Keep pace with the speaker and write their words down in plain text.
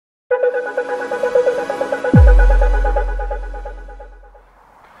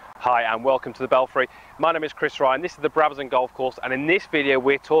Hi and welcome to the Belfry. My name is Chris Ryan, this is the Brabazon Golf Course, and in this video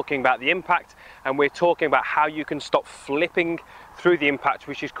we're talking about the impact and we're talking about how you can stop flipping through the impact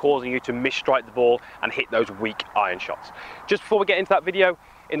which is causing you to misstrike the ball and hit those weak iron shots. Just before we get into that video,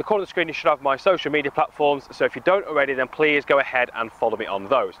 in the corner of the screen you should have my social media platforms, so if you don't already then please go ahead and follow me on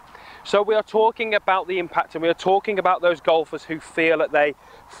those. So we are talking about the impact and we are talking about those golfers who feel that they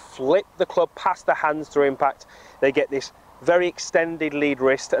flip the club past their hands through impact. They get this very extended lead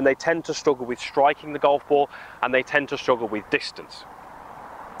wrist and they tend to struggle with striking the golf ball and they tend to struggle with distance.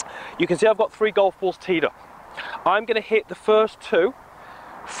 You can see I've got 3 golf balls teed up. I'm going to hit the first 2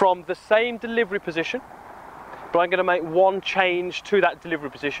 from the same delivery position, but I'm going to make one change to that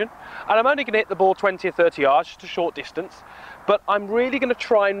delivery position, and I'm only going to hit the ball 20 or 30 yards, just a short distance, but I'm really going to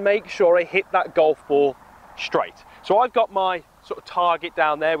try and make sure I hit that golf ball straight. So I've got my sort of target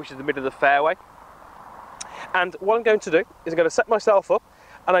down there, which is the middle of the fairway. And what I'm going to do is I'm going to set myself up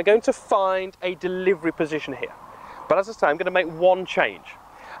and I'm going to find a delivery position here. But as I say, I'm going to make one change.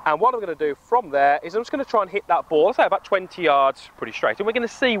 And what I'm going to do from there is I'm just going to try and hit that ball, say about 20 yards pretty straight. And we're going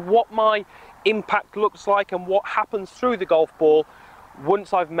to see what my impact looks like and what happens through the golf ball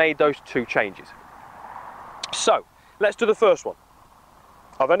once I've made those 2 changes. So let's do the first one.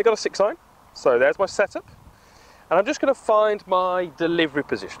 I've only got a 6-iron, so there's my setup. And I'm just going to find my delivery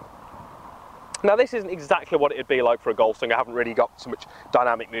position. Now this isn't exactly what it would be like for a golf swing. I haven't really got so much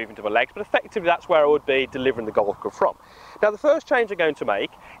dynamic movement to my legs, but effectively that's where I would be delivering the golf club from. Now the first change I'm going to make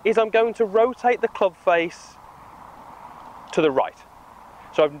is I'm going to rotate the club face to the right.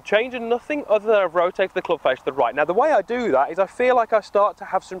 So I'm changing nothing other than I've rotated the club face to the right. Now the way I do that is I feel like I start to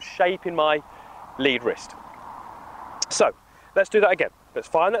have some shape in my lead wrist. So let's do that again. Let's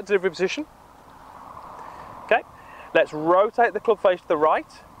find that delivery position. Okay, let's rotate the club face to the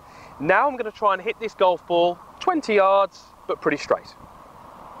right. Now I'm going to try and hit this golf ball 20 yards, but pretty straight.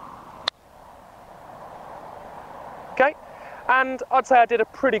 Okay, and I'd say I did a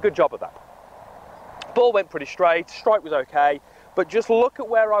pretty good job of that. Ball went pretty straight, strike was okay, but just look at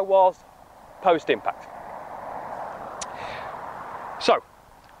where I was post-impact. So,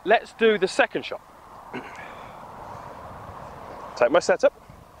 let's do the second shot. Take my setup,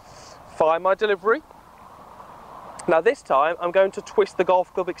 find my delivery. Now this time I'm going to twist the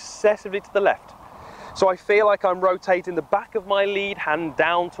golf club excessively to the left. So I feel like I'm rotating the back of my lead hand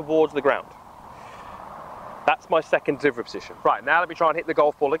down towards the ground. That's my second delivery position. Right, now let me try and hit the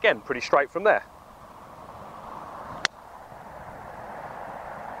golf ball again, pretty straight from there.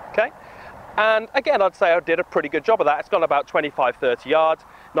 Okay, and again I'd say I did a pretty good job of that. It's gone about 25-30 yards,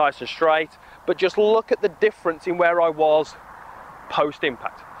 nice and straight, but just look at the difference in where I was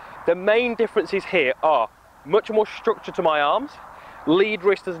post-impact. The main differences here are much more structure to my arms, lead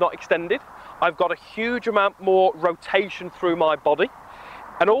wrist is not extended, I've got a huge amount more rotation through my body,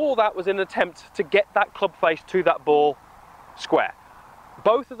 and all that was in an attempt to get that club face to that ball square.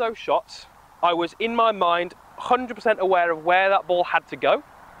 Both of those shots, I was in my mind 100% aware of where that ball had to go,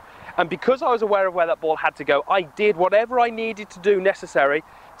 and because I was aware of where that ball had to go, I did whatever I needed to do necessary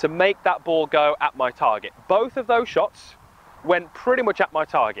to make that ball go at my target. Both of those shots went pretty much at my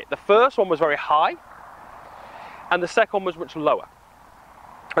target. The first one was very high, and the second one was much lower.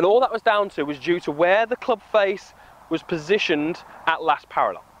 And all that was down to was due to where the club face was positioned at last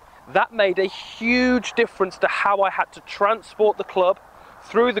parallel. That made a huge difference to how I had to transport the club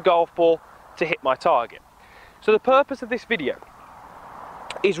through the golf ball to hit my target. So the purpose of this video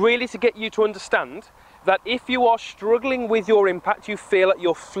is really to get you to understand that if you are struggling with your impact, you feel that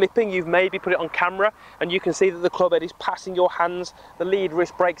you're flipping, you've maybe put it on camera and you can see that the club head is passing your hands, the lead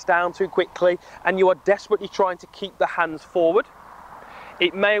wrist breaks down too quickly and you are desperately trying to keep the hands forward.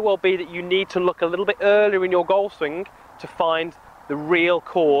 It may well be that you need to look a little bit earlier in your golf swing to find the real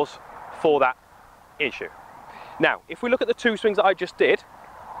cause for that issue. Now, if we look at the 2 swings that I just did,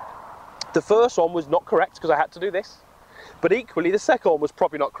 the first one was not correct because I had to do this. But equally, the second one was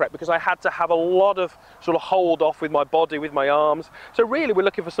probably not correct because I had to have a lot of sort of hold off with my body, with my arms. So really, we're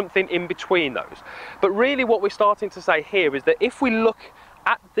looking for something in between those. But really what we're starting to say here is that if we look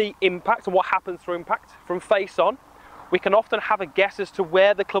at the impact and what happens through impact from face on, we can often have a guess as to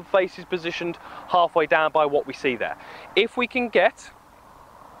where the club face is positioned halfway down by what we see there. If we can get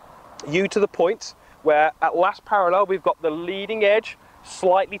you to the point where at last parallel, we've got the leading edge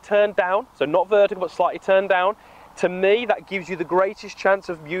slightly turned down, so not vertical, but slightly turned down, to me, that gives you the greatest chance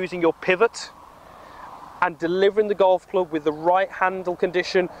of using your pivot and delivering the golf club with the right handle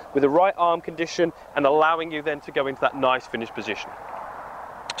condition, with the right arm condition, and allowing you then to go into that nice finished position.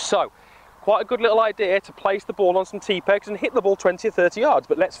 So, quite a good little idea to place the ball on some T-pegs and hit the ball 20 or 30 yards.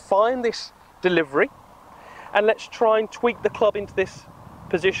 But let's find this delivery and let's try and tweak the club into this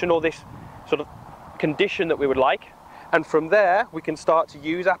position or this sort of condition that we would like. And from there, we can start to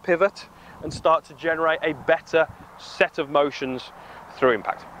use our pivot and start to generate a better set of motions through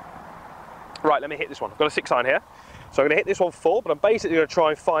impact. Right, let me hit this one. I've got a 6-iron here. So I'm going to hit this one full, but I'm basically going to try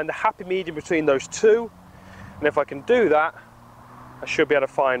and find the happy medium between those two. And if I can do that, I should be able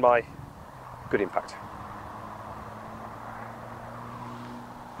to find my good impact.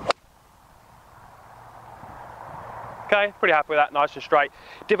 Okay, pretty happy with that, nice and straight.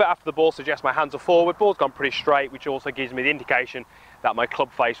 Divot after the ball suggests my hands are forward, ball's gone pretty straight, which also gives me the indication that my club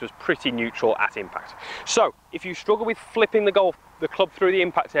face was pretty neutral at impact. So, if you struggle with flipping the club through the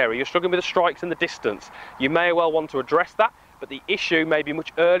impact area, you're struggling with the strikes and the distance, you may well want to address that, but the issue may be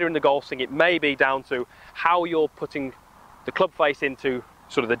much earlier in the golf swing. It may be down to how you're putting the club face into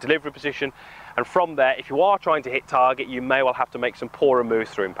sort of the delivery position, and from there, if you are trying to hit target, you may well have to make some poorer moves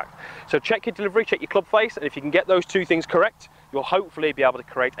through impact. So check your delivery, check your club face, and if you can get those two things correct, you'll hopefully be able to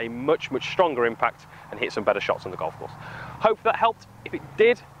create a much stronger impact and hit some better shots on the golf course. Hope that helped. If it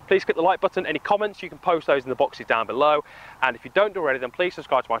did, please click the like button. Any comments, you can post those in the boxes down below. And if you don't do already, then please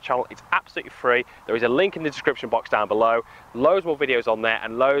subscribe to my channel. It's absolutely free. There is a link in the description box down below. Loads more videos on there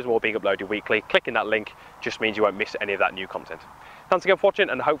and loads more being uploaded weekly. Clicking that link just means you won't miss any of that new content. Thanks again for watching,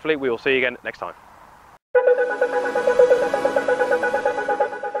 and hopefully we will see you again next time.